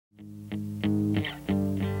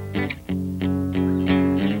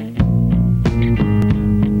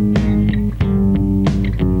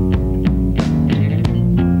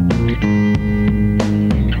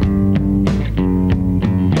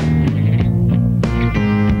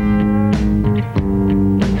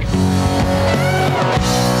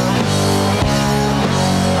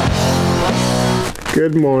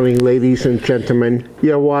Good morning, ladies and gentlemen.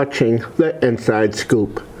 You're watching The Inside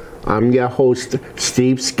Scoop. I'm your host,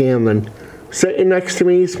 Steve Scanlon. Sitting next to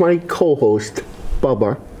me is my co-host,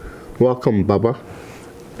 Bubba. Welcome, Bubba.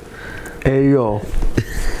 Hey, yo.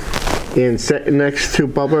 And sitting next to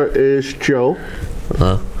Bubba is Joe.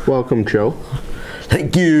 Hello. Welcome, Joe.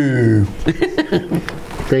 Thank you.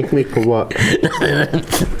 Thank me for what?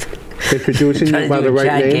 Introducing you by the right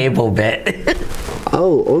Chad name? Gable bit.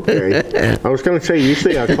 Oh, okay. I was going to say,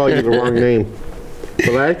 usually I call you the wrong name.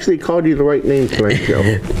 But I actually called you the right name tonight,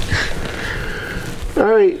 Joe.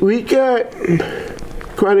 Alright, we got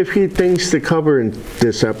quite a few things to cover in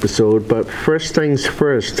this episode, but first things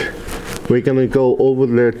first, we're going to go over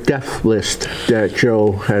the death list that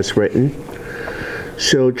Joe has written.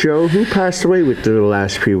 So, Joe, who passed away within the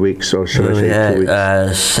last few weeks, or should I say 2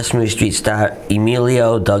 weeks? Sesame Street star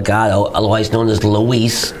Emilio Delgado, otherwise known as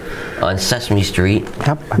Luis, on Sesame Street.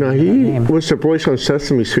 Yep. Now, he was the voice on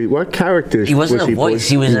Sesame Street. What characters He wasn't was a voice,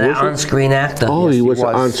 he was an on-screen actor. Oh, Yes, he he was an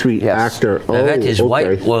was. on-screen Yes. actor. I bet his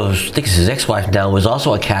wife, well, I think it's his ex-wife now, was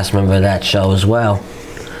also a cast member of that show as well.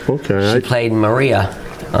 Okay. She played Maria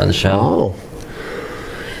on the show.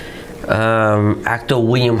 Oh. Actor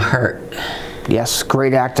William Hurt. Yes,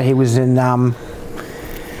 great actor. He was in,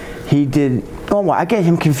 he did, oh, well, I get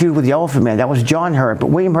him confused with the Elephant Man. That was John Hurt, but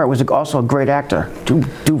William Hurt was also a great actor. Two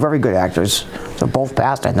very good actors. So both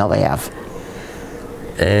passed, I know they have.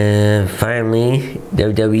 And finally,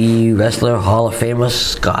 WWE wrestler Hall of Famer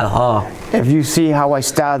Scott Hall. If you see how I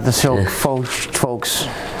started the show, folks,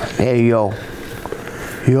 hey, yo.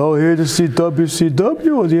 Y'all here to see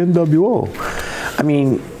WCW or the NWO? I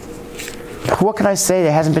mean, what can I say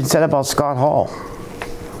that hasn't been said about Scott Hall?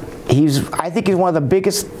 I think he's one of the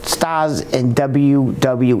biggest stars in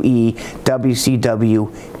WWE,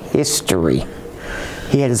 WCW history.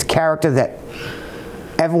 He had his character that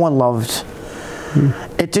everyone loved.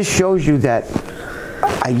 It just shows you that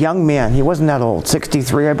a young man, he wasn't that old,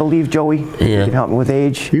 63, I believe, Joey. Yeah. You can help me with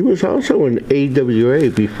age. He was also in AWA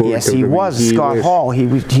before. Yes, he was. Scott Hall. He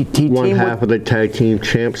one teamed half of the tag team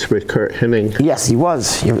champs with Kurt Hennig. Yes, he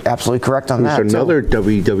was. You're absolutely correct on that. Who's another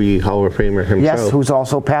WWE Hall of Famer himself. Yes, who's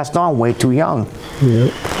also passed on way too young.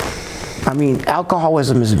 Yep. I mean,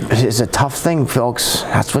 alcoholism is a tough thing, folks.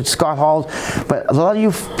 That's what Scott Hall. But a lot of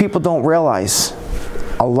you people don't realize.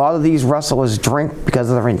 A lot of these wrestlers drink because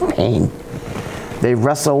they're in pain. They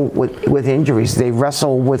wrestle with injuries. They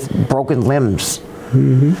wrestle with broken limbs.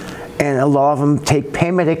 Mm-hmm. And a lot of them take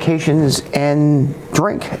pain medications and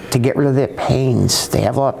drink to get rid of their pains. They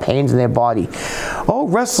have a lot of pains in their body. Oh,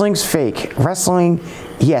 wrestling's fake. Wrestling,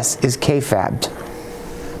 yes, is kayfabbed.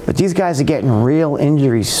 But these guys are getting real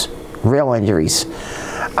injuries. Real injuries.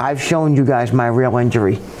 I've shown you guys my real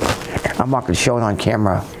injury. I'm not going to show it on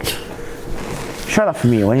camera. Shut up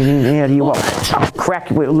from you. You won't. I'll crack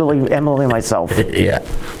you with Lily, Emily, and myself. Yeah.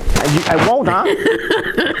 I won't,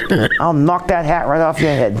 huh? I'll knock that hat right off your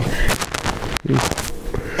head.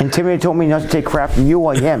 And Timmy told me not to take crap from you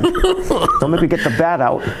or him. Don't make me get the bat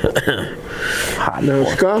out. Now,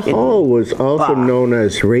 Scott Hall was also known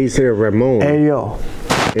as Razor Ramon Hey, yo.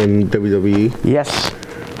 in WWE. Yes.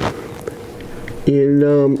 And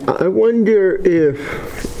I wonder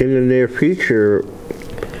if in the near future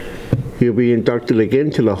he'll be inducted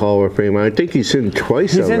again to the Hall of Fame. I think he's in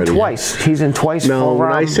twice already. He's in twice. He's in twice. Now,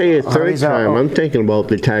 when I say a third time, I'm thinking about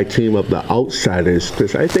the tag team of the Outsiders,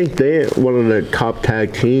 because I think they're one of the top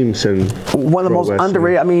tag teams and one of the most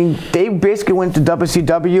underrated. I mean, they basically went to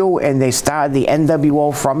WCW and they started the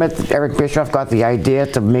NWO from it. Eric Bischoff got the idea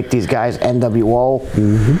to make these guys NWO.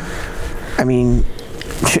 Mm-hmm. I mean,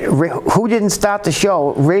 who didn't start the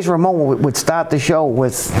show? Razor Ramon would start the show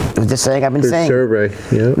with the saying I've been saying. Survey,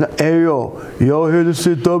 yeah. Hey, yo, y'all here to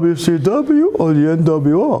see WCW or the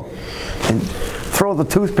NWO? And throw the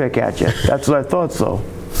toothpick at you. That's what I thought so.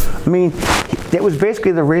 I mean, it was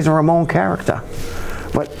basically the Razor Ramon character.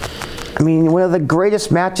 But, I mean, one of the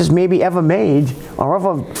greatest matches maybe ever made or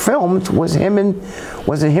ever filmed was it him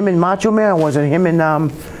and Macho Man, or was it him and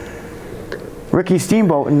Ricky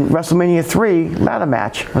Steamboat in WrestleMania 3 ladder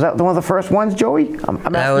match? Was that one of the first ones, Joey?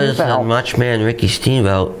 That was Macho Man Ricky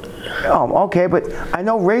Steamboat. Oh, okay, but I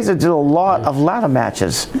know Razor did a lot of ladder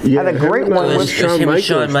matches. Yeah, had a great one It was him and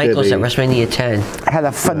Shawn Michaels at WrestleMania 10. Had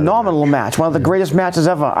a phenomenal match, one of the greatest matches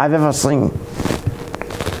I've ever seen.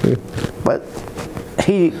 But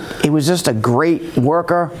he was just a great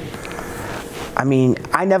worker. I mean,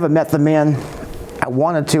 I never met the man. I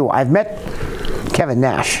wanted to. I've met Kevin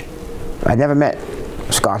Nash. I never met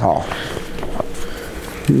Scott Hall.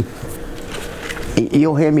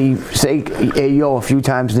 You'll hear me say "hey yo" a few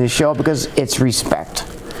times in this show because it's respect.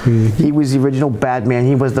 He was the original bad man.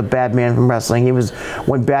 He was the bad man from wrestling. He was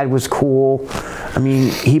when bad was cool. I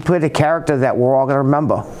mean, he played a character that we're all going to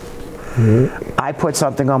remember. I put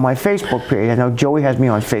something on my Facebook page. I know Joey has me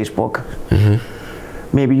on Facebook.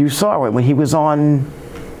 Maybe you saw it when he was on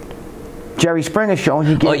Jerry Springer show, and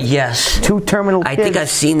he gave yes. 2 terminal kids. I think I've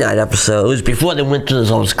seen that episode. It was before they went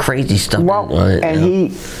through all this crazy stuff. Well, and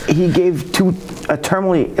he gave a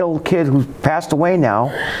terminally ill kid who passed away now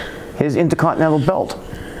his Intercontinental belt.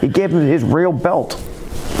 He gave him his real belt.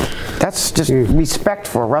 That's just respect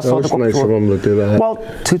for a wrestler. That was nice of him to do that. Well,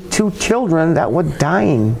 to 2 children that were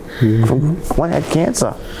dying from one had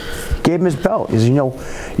cancer, gave him his belt. He said, you know,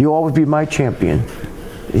 you'll always be my champion.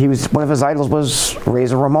 He was one of his idols was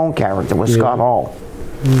Razor Ramon character was Scott Hall.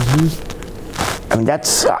 I mean,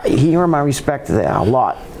 that's he earned my respect there a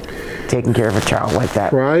lot, taking care of a child like that.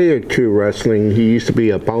 Prior to wrestling, he used to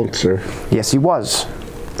be a bouncer. Yes, he was.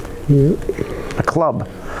 A club.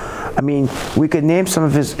 I mean, we could name some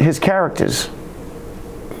of his characters.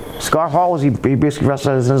 Scott Hall was he basically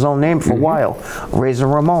wrestled in his own name for a while. Razor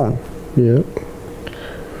Ramon. Yeah.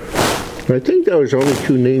 I think there was only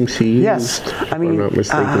 2 names he used. Yes, I mean, if I'm not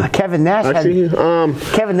mistaken. Kevin Nash Actually, had.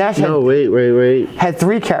 Kevin Nash had. No, wait. Had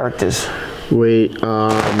 3 characters. Wait,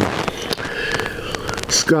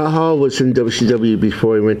 Scott Hall was in WCW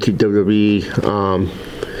before he went to WWE.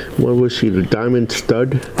 What was he? The Diamond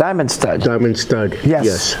Stud? Diamond Stud. Diamond Stud.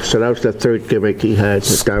 Yes. So that was the 3rd gimmick he had,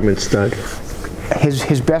 the Diamond Stud.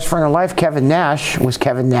 His best friend in life, Kevin Nash, was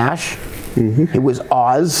Kevin Nash. He was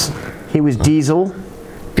Oz. He was Diesel.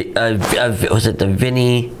 Was it the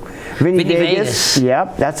Vinny Vegas?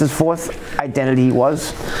 Yep, that's his 4th identity he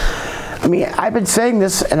was. I mean, I've been saying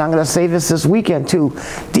this, and I'm going to say this weekend too.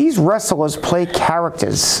 These wrestlers play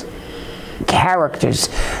characters.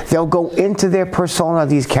 They'll go into their persona,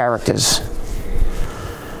 these characters.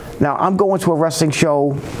 Now, I'm going to a wrestling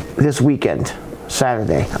show this weekend,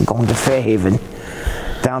 Saturday. I'm going to Fairhaven,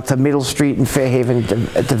 down to Middle Street in Fairhaven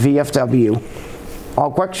at the VFW. Oh,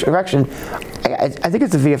 correction, I think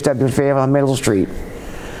it's the VFW in Fairhaven on Middle Street.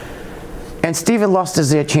 And Stephen Lust is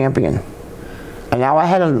their champion. And now I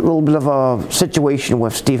had a little bit of a situation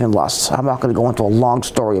with Stephen Lust. I'm not going to go into a long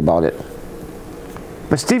story about it.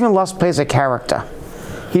 But Stephen Lust plays a character.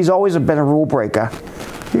 He's always been a rule breaker.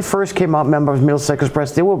 He first came out, member of Middlesex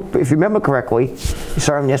Express. They were, if you remember correctly, you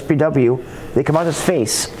saw him in the SPW, they come out as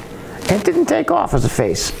face. And it didn't take off as a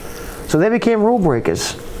face. So they became rule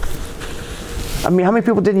breakers. I mean, how many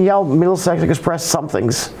people didn't yell Middlesex Express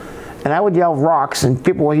somethings? And I would yell rocks, and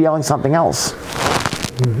people were yelling something else.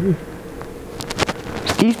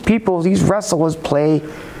 These wrestlers play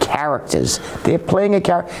characters. They're playing a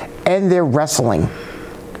character, and they're wrestling.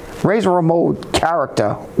 Razor Ramon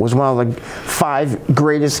character was one of the 5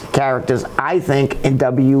 greatest characters, I think, in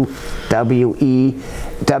WWE,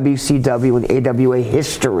 WCW, and AWA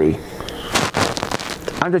history.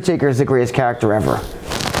 Undertaker is the greatest character ever.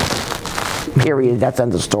 Period. That's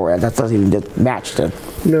end of story. That doesn't even match to.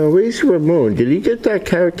 No, Razor Ramon, did he get that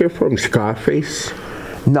character from Scarface?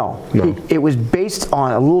 No. It was based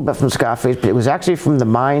on a little bit from Scarface, but it was actually from the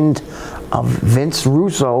mind of Vince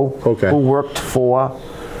Russo, who worked for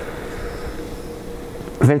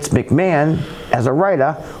Vince McMahon as a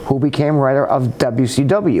writer, who became writer of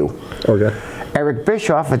WCW. Okay. Eric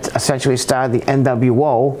Bischoff essentially started the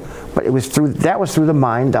NWO, but that was through the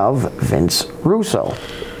mind of Vince Russo.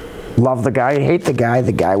 Love the guy, hate the guy.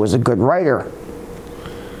 The guy was a good writer.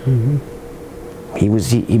 You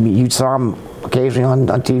saw him occasionally on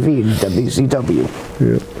TV in WCW.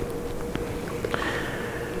 Yeah.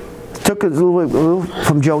 Took a little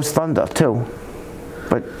from Joe's thunder too.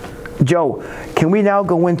 But Joe, can we now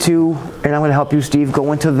go into, and I'm going to help you, Steve,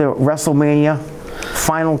 go into the WrestleMania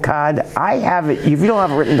final card? I have it. If you don't have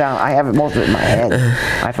it written down, I have it most of it in my head.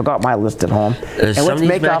 I forgot my list at home. Some of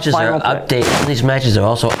these matches are updated. Some of these matches are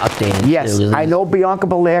also updated. Yes, too, I know Bianca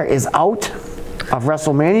Belair is out of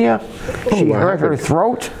WrestleMania. She hurt her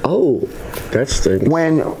throat. Oh, that's things.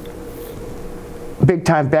 When Big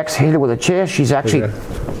Time Bex hit her with a chair, she's actually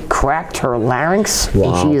cracked her larynx,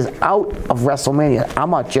 and she is out of WrestleMania. I'm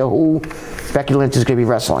not sure who Becky Lynch is going to be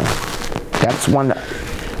wrestling. That's one that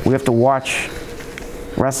we have to watch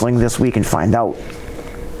wrestling this week and find out.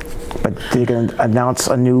 But they're going to announce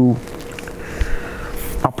a new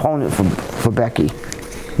opponent for Becky.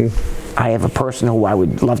 I have a person who I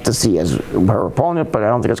would love to see as her opponent, but I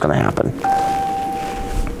don't think it's going to happen.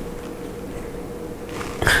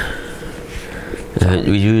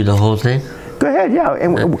 We do the whole thing? Go ahead, yeah,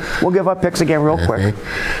 and we'll give our picks again real quick.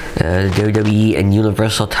 WWE and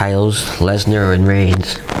Universal titles, Lesnar and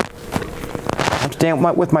Reigns. I'm staying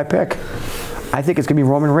with my pick. I think it's going to be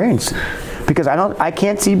Roman Reigns. Because I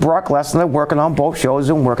can't see Brock Lesnar working on both shows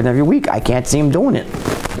and working every week. I can't see him doing it.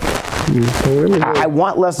 I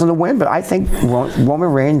want Lesnar to win, but I think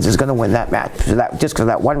Roman Reigns is going to win that match just because of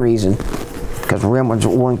that one reason. Because Roman's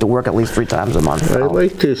willing to work at least 3 times a month. I'd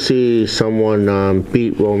like to see someone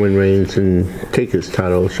beat Roman Reigns and take his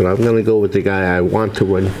title, so I'm going to go with the guy I want to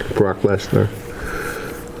win, Brock Lesnar.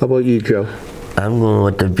 How about you, Joe? I'm going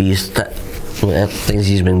with the Beast. Things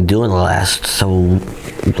he's been doing the last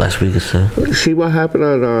week or so. See what happened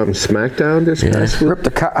on SmackDown this past week? Ripped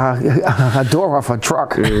a door off a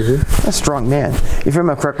truck. That's a strong man. If you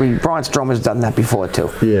remember correctly, Braun Strowman's done that before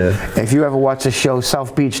too. Yeah. If you ever watch the show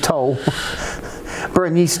South Beach Tow,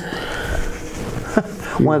 Bernice,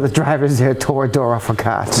 one of the drivers there, tore a door off a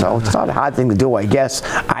car. So it's not a hard thing to do, I guess.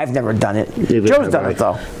 I've never done it. Joe's done it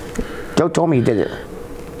though. Joe told me he did it.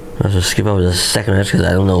 I'll just skip over the second match because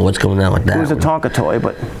I don't know what's going on with that. It was a Tonka toy,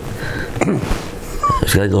 but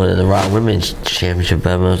just gotta go to the Raw Women's Championship.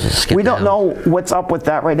 We don't know what's up with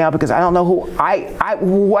that right now because I don't know who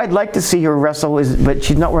who I'd like to see her wrestle but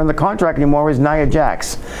she's not wearing the contract anymore. Is Nia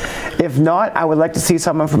Jax? If not, I would like to see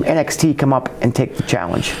someone from NXT come up and take the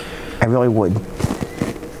challenge. I really would.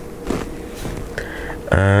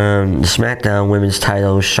 The SmackDown Women's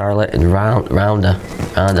title, Charlotte and Ronda.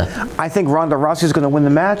 I think Ronda Rousey's going to win the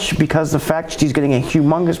match because the fact she's getting a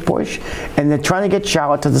humongous push, and they're trying to get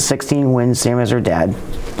Charlotte to the 16 wins, same as her dad.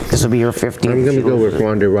 This will be her 15th. I'm going to go with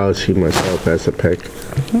Ronda Rousey myself as a pick.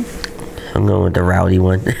 I'm going with the rowdy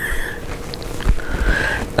one.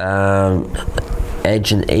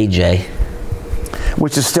 Edge and AJ.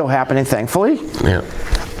 Which is still happening, thankfully. Yeah.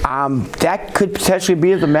 That could potentially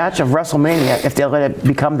be the match of WrestleMania if they let it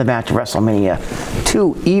become the match of WrestleMania.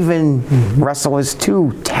 2 even wrestlers,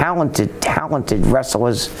 2 talented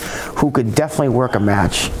wrestlers who could definitely work a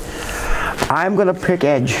match. I'm going to pick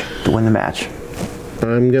Edge to win the match.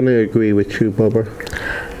 I'm going to agree with you, Bubba.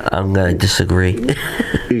 I'm going to disagree.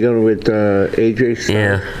 You're going with AJ Styles?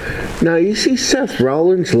 Yeah. Now, you see Seth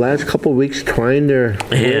Rollins last couple of weeks trying to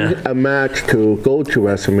win a match to go to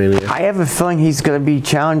WrestleMania. I have a feeling he's going to be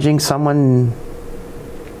challenging someone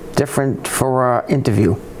different for an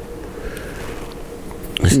interview.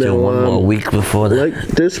 Still one more week before that. Like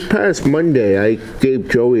this past Monday, I gave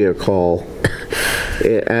Joey a call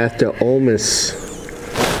after Omos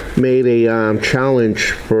made a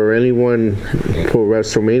challenge for anyone for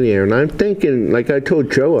WrestleMania, and I'm thinking, like I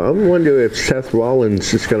told Joe, I wonder if Seth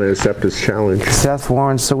Rollins is going to accept this challenge. Seth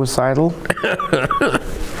Rollins suicidal?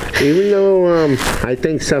 Even though I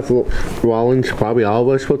think Seth Rollins, probably all of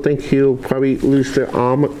us will think he'll probably lose to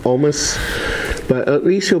Omos, but at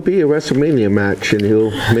least he'll be a WrestleMania match and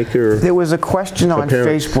he'll make her. There was a question on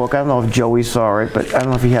Facebook. I don't know if Joey saw it, but I don't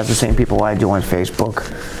know if he has the same people I do on Facebook.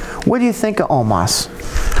 What do you think of Omos?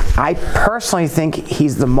 I personally think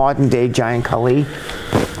he's the modern day Giant Khali.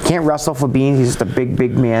 Can't wrestle for beans. He's just a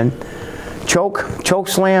big man. Choke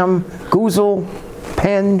slam, goozle,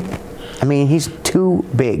 pin. I mean, he's too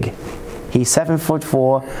big. He's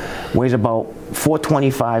 7'4", weighs about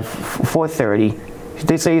 425, 430.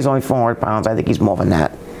 They say he's only 400 pounds. I think he's more than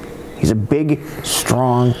that. He's a big,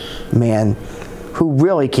 strong man who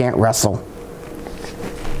really can't wrestle.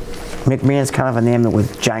 McMahon's kind of enamored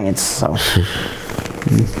with giants, so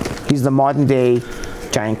he's the modern day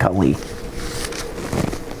Giant Khali.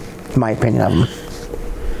 My opinion of him.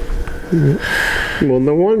 Well,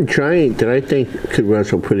 the one giant that I think could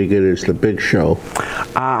wrestle pretty good is the Big Show.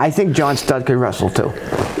 I think John Studd could wrestle too.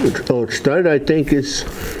 Oh, Studd, I think, is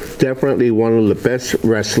definitely one of the best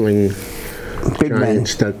wrestling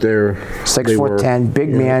giants that they're 6'10", big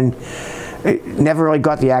man. Never really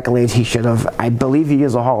got the accolades he should have. I believe he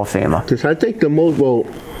is a Hall of Famer. Because I think the most, well,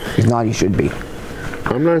 he's not, he should be.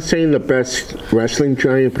 I'm not saying the best wrestling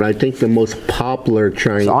giant, but I think the most popular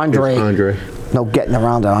giant is Andre. No getting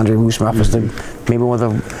around to Andre Mushroof is maybe one of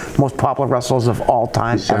the most popular wrestlers of all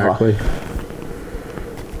time exactly. ever.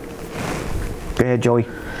 Go ahead, Joey.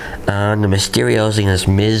 The Mysterios against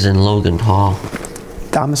Miz and Logan Paul.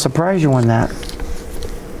 I'm surprised you on that.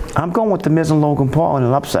 I'm going with the Miz and Logan Paul in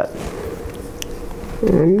an upset.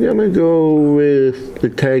 I'm going to go with the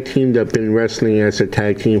tag team that's been wrestling as a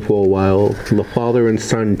tag team for a while, the father and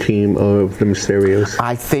son team of the Mysterios.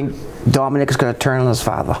 I think Dominic is going to turn on his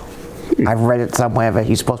father. I've read it somewhere that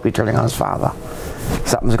he's supposed to be turning on his father.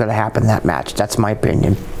 Something's going to happen in that match. That's my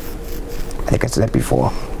opinion. I think I said that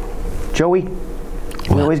before. Joey,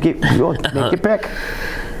 you always make your pick.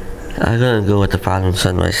 I'm going to go with the father and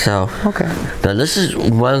son myself. Okay. Now, this is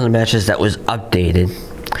one of the matches that was updated.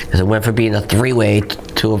 Because it went from being a 3-way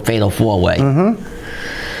to a fatal 4-way.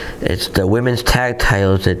 It's the women's tag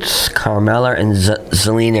titles. It's Carmella and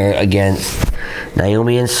Zelina against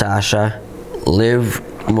Naomi and Sasha, Liv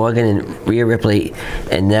Morgan and Rhea Ripley,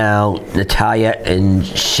 and now Natalya and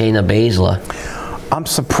Shayna Baszler. I'm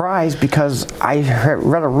surprised because I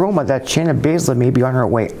read a rumor that Shayna Baszler may be on her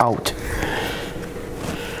way out.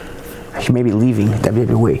 She may be leaving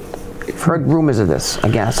WWE. I've heard rumors of this.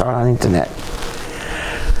 Again, I saw it on the internet.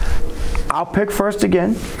 I'll pick first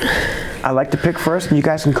again. I like to pick first, and you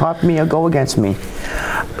guys can copy me or go against me.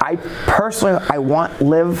 I personally want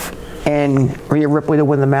Liv and Rhea Ripley to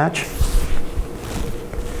win the match.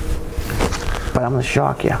 But I'm going to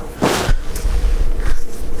shock you.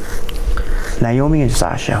 Naomi and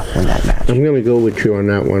Sasha win that match. I'm going to go with you on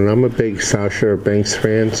that one. I'm a big Sasha Banks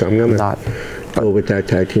fan, so I'm going to go with that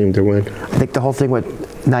tag team to win. I think the whole thing with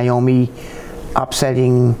Naomi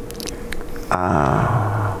upsetting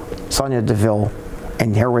Sonya Deville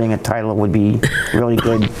and her winning a title would be really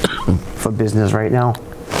good for business right now.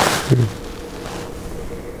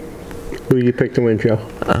 Who you pick to win, Joe?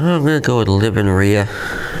 I'm going to go with Liv and Rhea.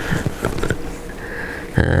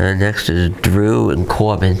 Next is Drew and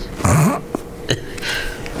Corbin.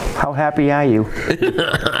 How happy are you?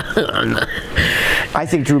 I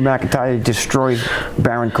think Drew McIntyre destroys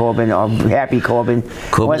Baron Corbin or Happy Corbin.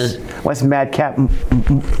 Unless Madcap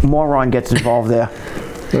Moron gets involved there.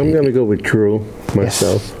 I'm going to go with Drew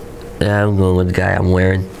myself. Yes. Yeah, I'm going with the guy I'm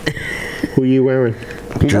wearing. Who are you wearing?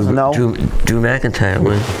 He doesn't know. Drew McIntyre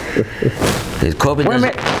win. Corbin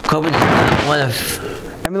doesn't want to.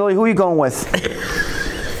 Emily, who are you going with?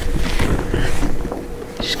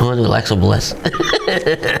 She's going to Alexa Bliss.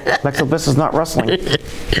 Alexa Bliss is not wrestling.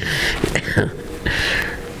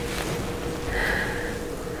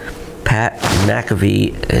 Pat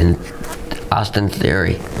McAfee and Austin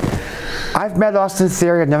Theory. I've met Austin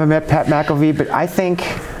Theory. I've never met Pat McAfee, but I think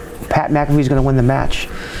Pat McAfee is going to win the match.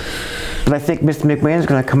 But I think Mr. McMahon is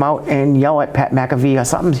going to come out and yell at Pat McAfee or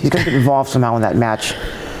something. He's going to get involved somehow in that match.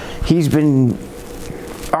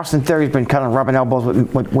 Austin Theory's been kind of rubbing elbows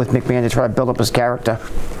with McMahon to try to build up his character.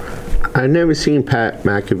 I've never seen Pat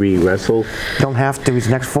McAfee wrestle. Don't have to. He's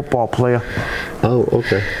an ex-football player. Oh,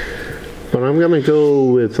 okay. But I'm going to go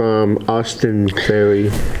with Austin Theory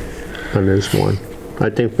on this one. I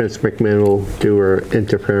think Vince McMahon will do her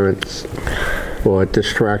interference or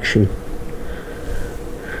distraction.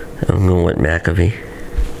 I'm going with McAfee.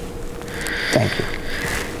 Thank you.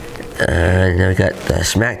 Now we got the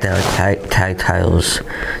SmackDown tag titles.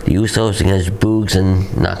 The Usos against Boogs and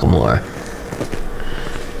Nakamura.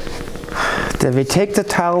 Did they take the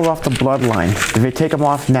titles off the Bloodline? Did they take them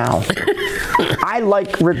off now? I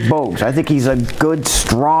like Rick Boogs. I think he's a good,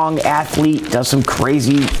 strong athlete. Does some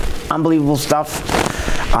crazy, unbelievable stuff.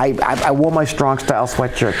 I wore my Strong Style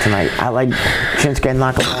sweatshirt tonight. I like Shinsuke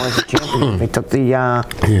Nakamura as a champion. They took the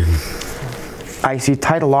IC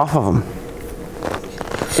title off of him.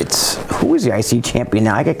 Who is the IC champion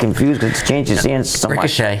now? I get confused because it's changed his hands so much.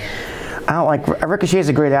 Ricochet. I don't like Ricochet's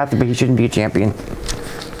a great athlete, but he shouldn't be a champion.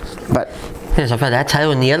 But so far that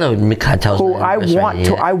title and the other titles. I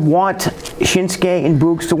want Shinsuke and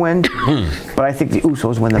Boogs to win, but I think the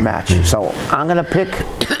Usos win the match. So I'm gonna pick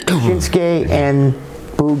Shinsuke and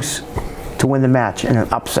Boogs to win the match in an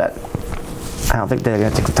upset. I don't think they're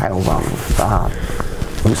gonna take the titles off of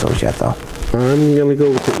Usos yet, though. I'm gonna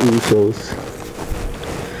go with the Usos.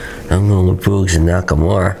 I'm going with Boogs and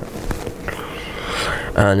Nakamura.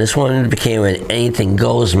 This one became an anything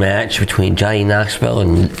goes match between Johnny Knoxville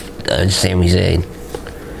and Sami Zayn.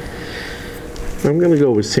 I'm going to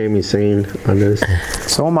go with Sami Zayn on this.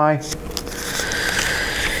 So am I.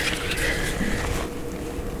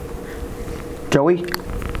 Joey?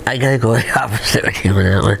 I got to go the opposite with you on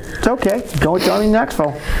that one. It's okay. Go with Johnny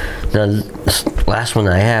Knoxville. Now, this last one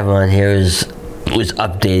I have on here was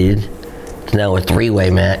updated. Now a three-way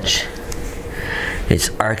match. It's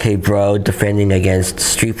RK Bro defending against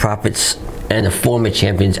Street Profits and the former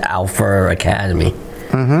champions Alpha Academy.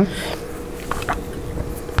 I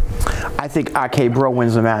think RK Bro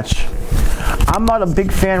wins the match. I'm not a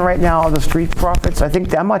big fan right now of the Street Profits.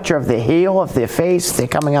 I'm not sure if they're heel, if they're face. They're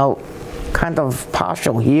coming out kind of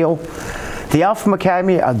partial heel. The Alpha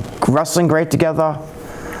Academy are wrestling great together.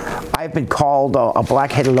 I've been called a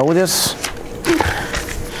black-headed lotus.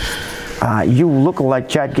 You look like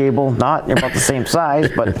Chad Gable, not about the same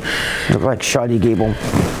size, but you look like Shoddy Gable.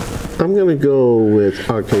 I'm going to go with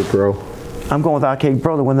RK Bro. I'm going with RK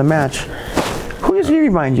Bro to win the match. Who does he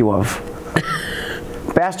remind you of?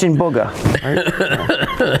 Bastion Booger. Right?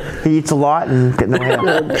 He eats a lot and gets no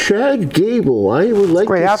hair. Chad Gable. I would like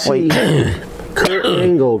to see Kurt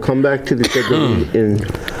Angle come back to the WWE and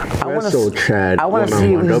wrestle Chad. I want to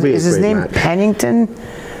see, is his name Pennington?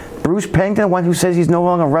 Bruce Pennington, the one who says he's no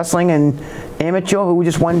longer wrestling, and amateur who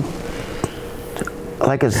just won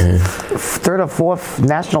like his third or fourth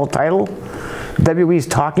national title. WWE's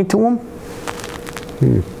talking to him.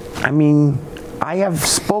 I mean, I have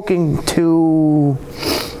spoken to,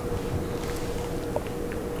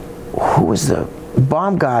 who was the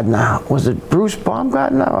Baumgartner? Was it Bruce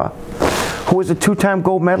Baumgartner? Who was a two-time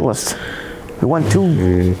gold medalist? He won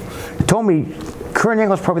two. He told me Kurt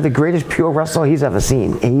Angle is probably the greatest pure wrestler he's ever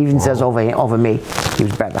seen. And he even says over me, he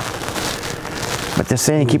was better. But they're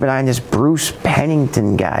saying keep an eye on this Bruce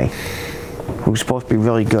Pennington guy, who's supposed to be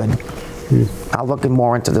really good. I'll look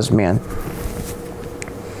more into this man.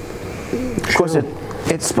 Of course,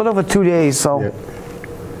 it's split over 2 days, so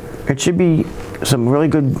it should be some really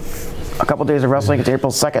good, a couple days of wrestling. It's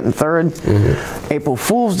April 2nd and 3rd. April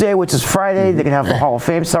Fool's Day, which is Friday, they can have the Hall of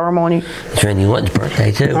Fame ceremony. It's Randy Orton's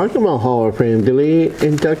birthday, too. Talking about Hall of Fame, do they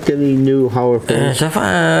induct any new Hall of Fame? So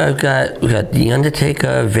far, we got The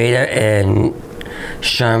Undertaker, Vader, and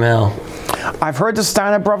Sharmell. I've heard the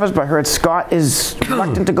Steiner brothers, but I heard Scott is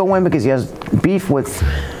reluctant to go in because he has beef with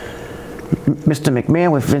Mr.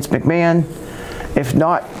 McMahon, with Vince McMahon. If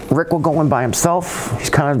not, Rick will go in by himself. He's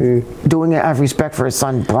kind of doing it out of respect for his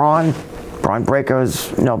son, Braun. Braun Breaker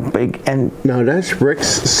is, big. And no, that's Rick's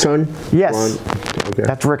son? Yes. Braun. Okay.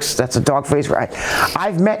 That's Rick's, that's a dog face.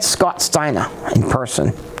 I've met Scott Steiner in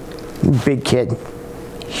person. Big kid.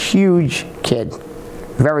 Huge kid.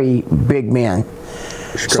 Very big man.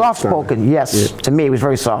 Soft-spoken, yes. To me, he was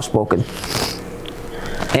very soft-spoken.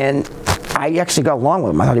 And I actually got along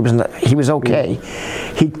with him. I thought he was okay.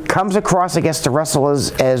 He comes across, I guess, to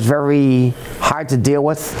wrestlers as very hard to deal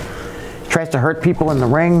with. Tries to hurt people in the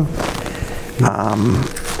ring.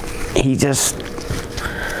 He just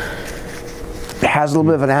has a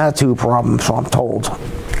little bit of an attitude problem, so I'm told,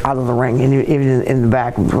 out of the ring. And even in the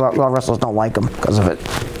back, a lot of wrestlers don't like him because of it.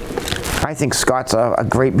 I think Scott's a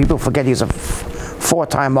great, people forget he's a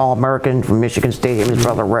four-time All-American from Michigan State, him and his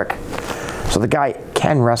brother Rick. So the guy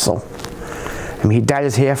can wrestle. I mean, he dyed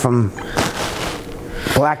his hair from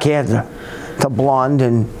black hair to blonde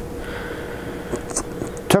and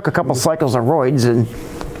took a couple cycles of roids and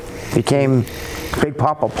became Big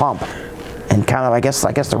Papa Pump. And kind of, I guess the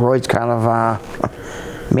roids kind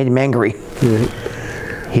of made him angry.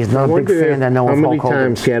 He's not a big fan that no one. How many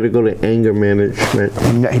times he had to go to anger management?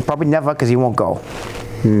 He probably never, because he won't go.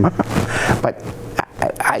 But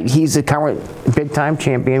he's a current big-time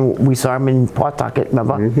champion. We saw him in Pawtucket,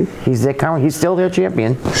 remember? He's still their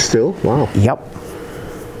champion. Still? Wow. Yep.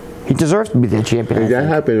 He deserves to be their champion. And that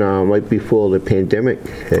happened right before the pandemic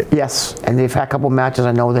hit. Yes, and they've had a couple matches.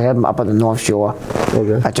 I know they have them up on the North Shore,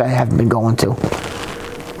 which I haven't been going to.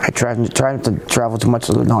 I try not to travel too much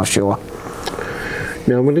to the North Shore.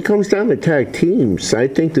 Now, when it comes down to tag teams, I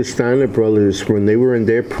think the Steiner brothers, when they were in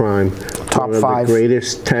their prime, top one of five. The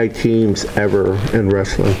greatest tag teams ever in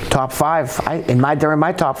wrestling. Top five. They're in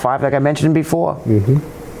my top five, like I mentioned before.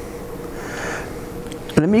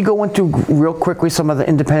 Let me go into real quickly some of the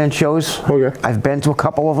independent shows. Okay. I've been to a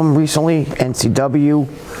couple of them recently. NCW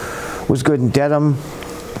was good in Dedham.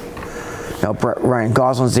 Ryan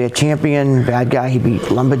Gosling's their champion. Bad guy, he beat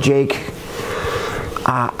Lumberjake.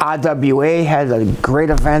 RWA had a great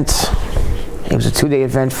event. It was a 2-day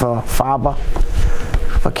event for FABA,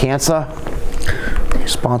 for cancer.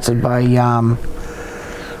 Sponsored by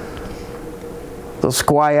the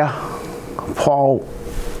Squire, Paul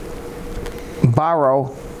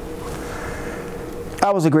Barrow.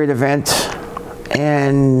 That was a great event.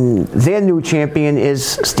 And their new champion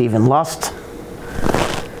is Stephen Lust.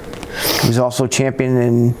 He's also champion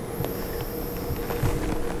in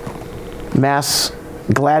Mass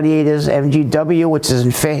Gladiators MGW, which is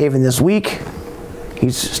in Fairhaven this week.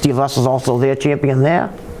 Steve Lust is also their champion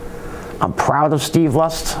there. I'm proud of Steve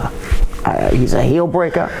Lust. He's a heel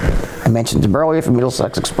breaker. I mentioned him earlier from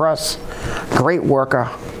Middlesex Express. Great worker.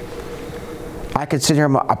 I consider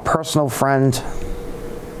him a personal friend.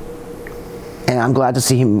 And I'm glad to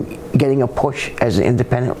see him getting a push as an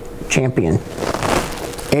independent champion.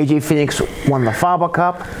 AJ Phoenix won the FABA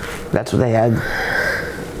Cup. That's what they had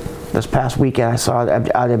this past weekend. I saw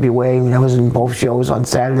RWA. I was in both shows on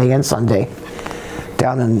Saturday and Sunday.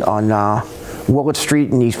 Down on Willard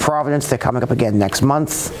Street in East Providence. They're coming up again next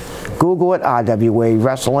month. Google it, RWA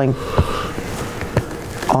Wrestling.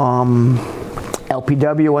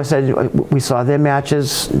 LPW, I said, we saw their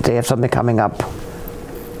matches. They have something coming up.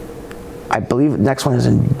 I believe the next one is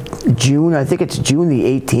in June. I think it's June the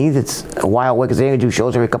 18th. It's a while away because they only do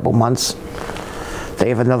shows every couple months. They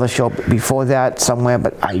have another show before that somewhere,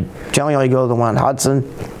 but I generally only go to the one on Hudson.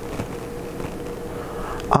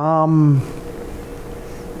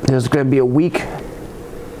 There's going to be a week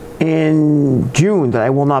in June that I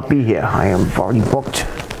will not be here. I am already booked.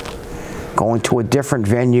 going to a different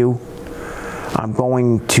venue. I'm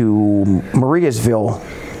going to Mariasville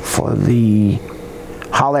for the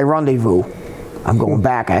Holiday Rendezvous. I'm going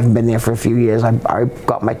back. I haven't been there for a few years. I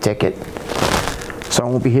got my ticket. So I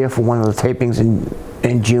won't be here for one of the tapings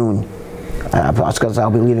in June. Because I'll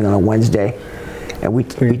be leaving on a Wednesday. And we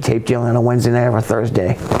tape dealing on a Wednesday night or a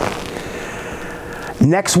Thursday.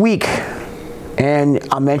 Next week, and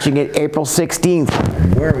I'm mentioning it, April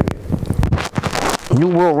 16th. Where are we? New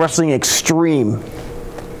World Wrestling Extreme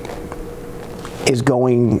is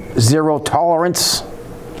going Zero Tolerance,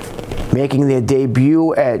 making their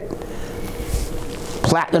debut at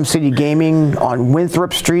Platinum City Gaming on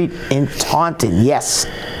Winthrop Street in Taunton. Yes,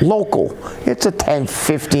 local. It's a 10,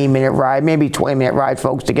 15-minute ride, maybe 20-minute ride,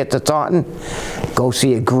 folks, to get to Taunton. Go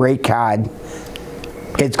see a great card.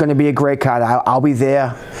 It's going to be a great card. I'll be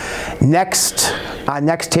there. Our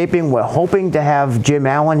next taping, we're hoping to have Jim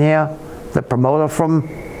Allen here, the promoter from...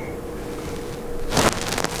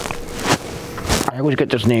 I always get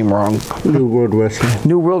this name wrong. New World Wrestling.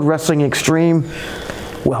 New World Wrestling Extreme.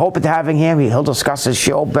 We're hoping to having him. He'll discuss his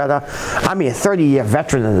show better. I'm a 30-year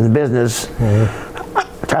veteran in the business.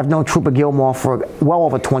 I've known Trooper Gilmore for well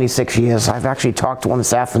over 26 years. I've actually talked to him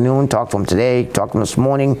this afternoon, talked to him today, talked to him this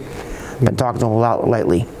morning. Been talking to him a lot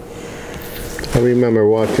lately. I remember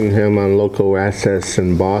watching him on Local Access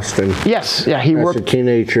in Boston. Yes, yeah, he worked. As a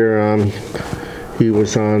teenager, he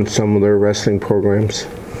was on some of their wrestling programs.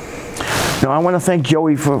 No, I want to thank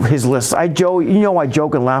Joey for his list. Joe, you know I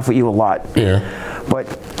joke and laugh with you a lot. Yeah. But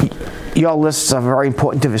your lists are very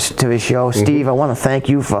important to his show. Steve, I want to thank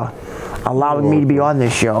you for allowing me to be on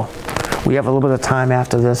this show. We have a little bit of time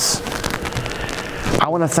after this. I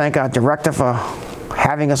want to thank our director for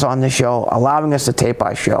having us on the show, allowing us to tape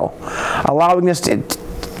our show, allowing us to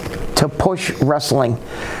push wrestling.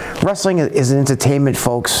 Wrestling is an entertainment,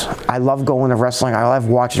 folks. I love going to wrestling. I love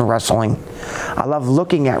watching wrestling. I love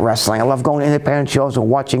looking at wrestling. I love going to independent shows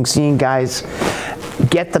and seeing guys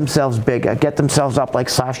get themselves bigger, get themselves up, like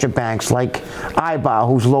Sasha Banks, like Ibar,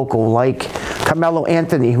 who's local, like Carmelo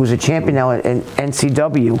Anthony, who's a champion now in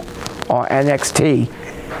NCW or NXT.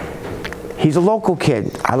 He's a local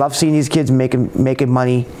kid. I love seeing these kids making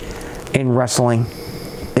money in wrestling.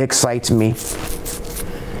 It excites me.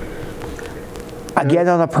 Again,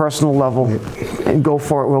 on a personal level, and go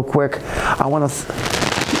for it real quick, I want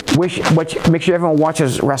to make sure everyone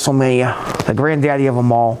watches WrestleMania, the granddaddy of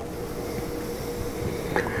them all.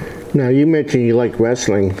 Now, you mentioned you like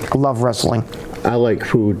wrestling. I love wrestling. I like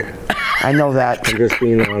food. I know that. I'm just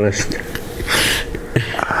being honest.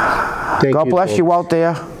 God bless you out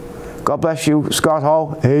there. God bless you, Scott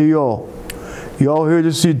Hall. Hey, y'all. Y'all here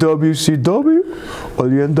to see WCW or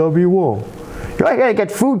the NWO? You're here to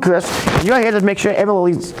get food, Chris. You're here to make sure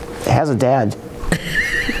Emily has a dad.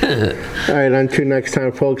 All right, until next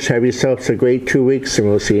time, folks, have yourselves a great 2 weeks, and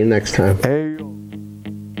we'll see you next time. Hey.